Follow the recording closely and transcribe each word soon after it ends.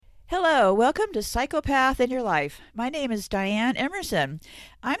Hello, welcome to Psychopath in Your Life. My name is Diane Emerson.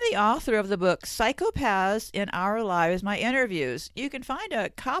 I'm the author of the book Psychopaths in Our Lives, My Interviews. You can find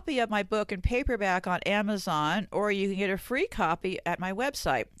a copy of my book in paperback on Amazon, or you can get a free copy at my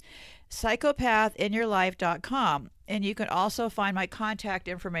website, psychopathinyourlife.com, and you can also find my contact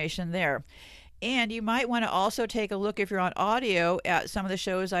information there. And you might want to also take a look, if you're on audio, at some of the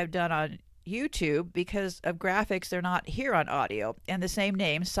shows I've done on YouTube. Because of graphics, they're not here on audio, and the same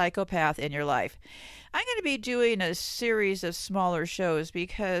name, Psychopath in Your Life. I'm going to be doing a series of smaller shows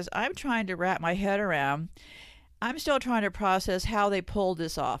because I'm trying to wrap my head around. I'm still trying to process how they pulled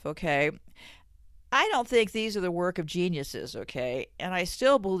this off, okay? I don't think these are the work of geniuses, okay? And I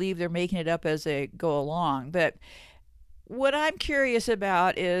still believe they're making it up as they go along, but what I'm curious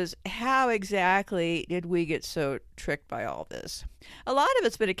about is how exactly did we get so tricked by all this? A lot of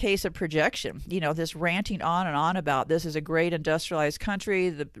it's been a case of projection. This ranting on and on about this is a great industrialized country,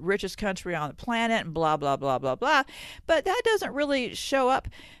 the richest country on the planet, and blah, blah, blah, blah, blah. But that doesn't really show up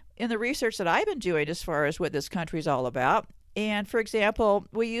in the research that I've been doing as far as what this country is all about. And for example,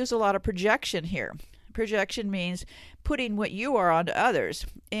 we use a lot of projection here. Projection means putting what you are onto others.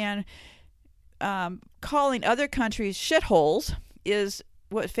 And calling other countries shitholes is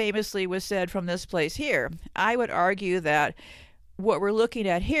what famously was said from this place here. I would argue that what we're looking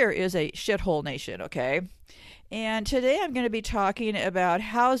at here is a shithole nation, okay? And today I'm going to be talking about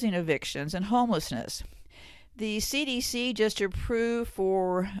housing evictions and homelessness. The CDC just approved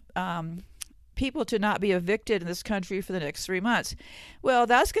for people to not be evicted in this country for the next 3 months. Well,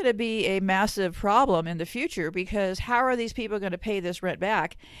 that's going to be a massive problem in the future, because how are these people going to pay this rent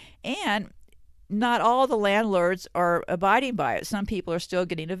back? And not all the landlords are abiding by it. Some people are still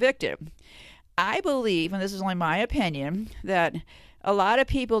getting evicted. I believe, and this is only my opinion, that a lot of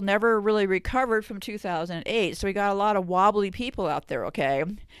people never really recovered from 2008, so we got a lot of wobbly people out there, okay?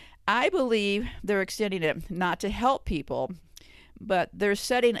 I believe they're extending it not to help people, but they're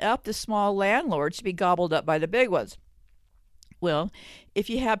setting up the small landlords to be gobbled up by the big ones. Well, if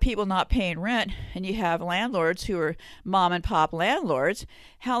you have people not paying rent and you have landlords who are mom and pop landlords,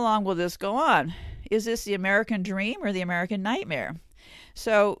 how long will this go on? Is this the American dream or the American nightmare?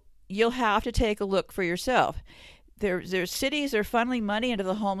 So you'll have to take a look for yourself. There's cities are funneling money into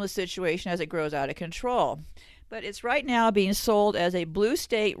the homeless situation as it grows out of control. But it's right now being sold as a blue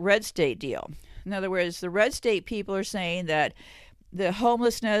state, red state deal. In other words, the red state people are saying that the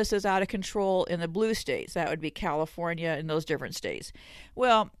homelessness is out of control in the blue states. That would be California and those different states.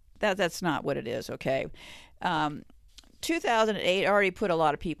 Well, that's not what it is, okay? 2008 already put a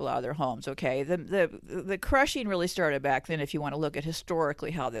lot of people out of their homes, okay? The crushing really started back then, if you want to look at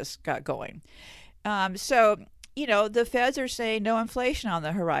historically how this got going. The feds are saying no inflation on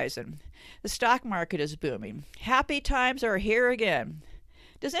the horizon. The stock market is booming. Happy times are here again.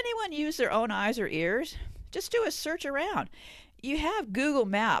 Does anyone use their own eyes or ears? Just do a search around. You have Google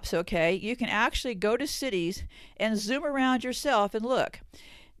Maps, okay? You can actually go to cities and zoom around yourself and look.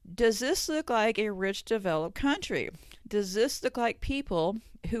 Does this look like a rich, developed country? Does this look like people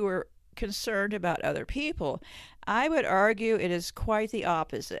who are concerned about other people? I would argue it is quite the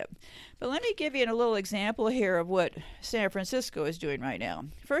opposite. But let me give you a little example here of what San Francisco is doing right now.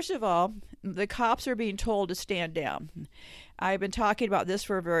 First of all, the cops are being told to stand down. I've been talking about this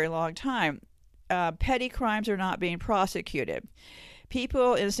for a very long time. Petty crimes are not being prosecuted.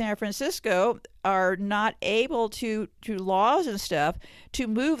 People in San Francisco are not able to, through laws and stuff, to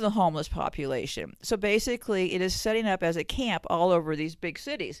move the homeless population. So basically, it is setting up as a camp all over these big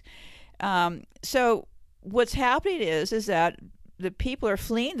cities. So what's happening is that the people are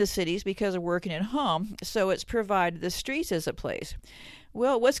fleeing the cities because of working at home, so it's provided the streets as a place.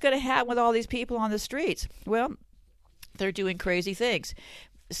 Well, what's going to happen with all these people on the streets? Well, they're doing crazy things.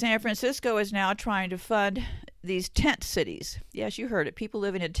 San Francisco is now trying to fund these tent cities. Yes, you heard it. People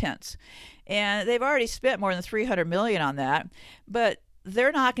living in tents. And they've already spent more than $300 million on that, but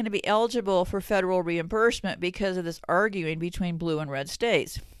they're not going to be eligible for federal reimbursement because of this arguing between blue and red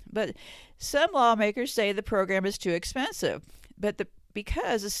states. But some lawmakers say the program is too expensive. But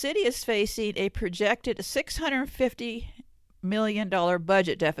because the city is facing a projected $650 million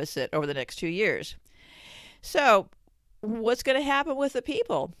budget deficit over the next 2 years. So what's going to happen with the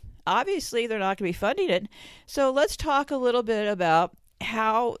people? Obviously, they're not going to be funding it. So let's talk a little bit about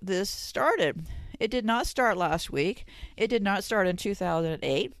how this started. It did not start last week. It did not start in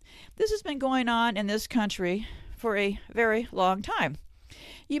 2008. This has been going on in this country for a very long time.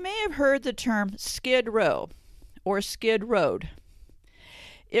 You may have heard the term Skid Row or Skid Road.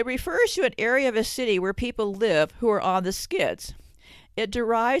 It refers to an area of a city where people live who are on the skids. It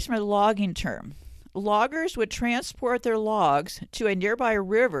derives from a logging term. loggers would transport their logs to a nearby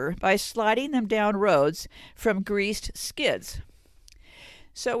river by sliding them down roads from greased skids.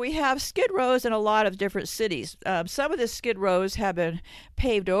 So we have skid rows in a lot of different cities. Some of the skid rows have been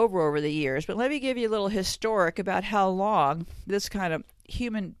paved over the years, but let me give you a little historic about how long this kind of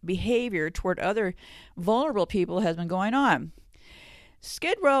human behavior toward other vulnerable people has been going on.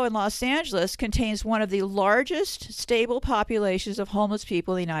 Skid Row in Los Angeles contains one of the largest stable populations of homeless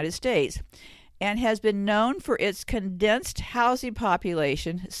people in the United States and has been known for its condensed housing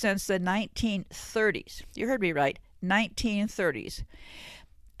population since the 1930s. You heard me right, 1930s.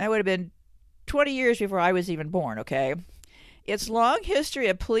 That would have been 20 years before I was even born, okay? Its long history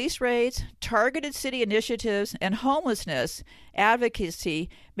of police raids, targeted city initiatives, and homelessness advocacy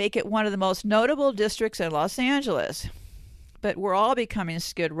make it one of the most notable districts in Los Angeles. But we're all becoming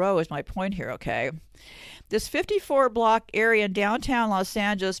Skid Row is my point here, okay? This 54-block area in downtown Los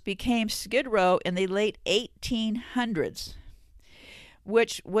Angeles became Skid Row in the late 1800s,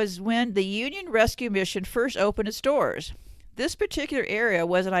 which was when the Union Rescue Mission first opened its doors. This particular area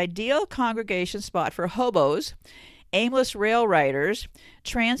was an ideal congregation spot for hobos, aimless rail riders,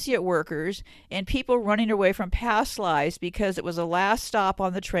 transient workers, and people running away from past lives because it was the last stop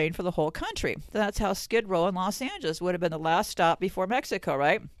on the train for the whole country. That's how Skid Row in Los Angeles would have been the last stop before Mexico,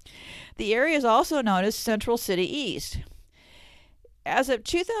 right? The area is also known as Central City East. As of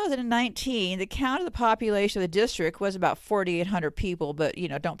 2019, the count of the population of the district was about 4,800 people, but,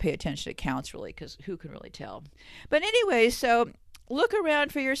 don't pay attention to counts really, because who can really tell? But anyway, so look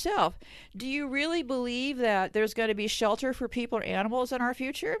around for yourself. Do you really believe that there's going to be shelter for people or animals in our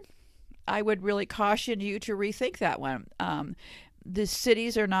future? I would really caution you to rethink that one. The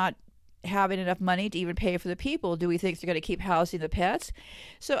cities are not having enough money to even pay for the people. Do we think they're going to keep housing the pets?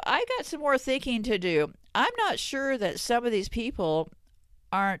 So I got some more thinking to do. I'm not sure that some of these people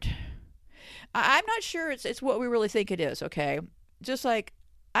I'm not sure it's what we really think it is, okay? Just like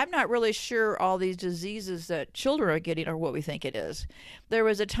I'm not really sure all these diseases that children are getting are what we think it is. There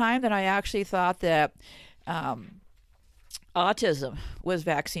was a time that I actually thought that autism was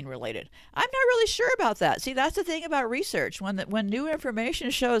vaccine related. I'm not really sure about that. See, that's the thing about research. When new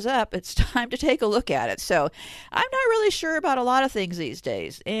information shows up, it's time to take a look at it. So I'm not really sure about a lot of things these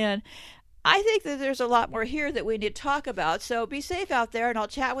days. And I think that there's a lot more here that we need to talk about. So be safe out there, and I'll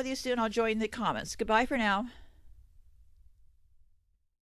chat with you soon. I'll join the comments. Goodbye for now.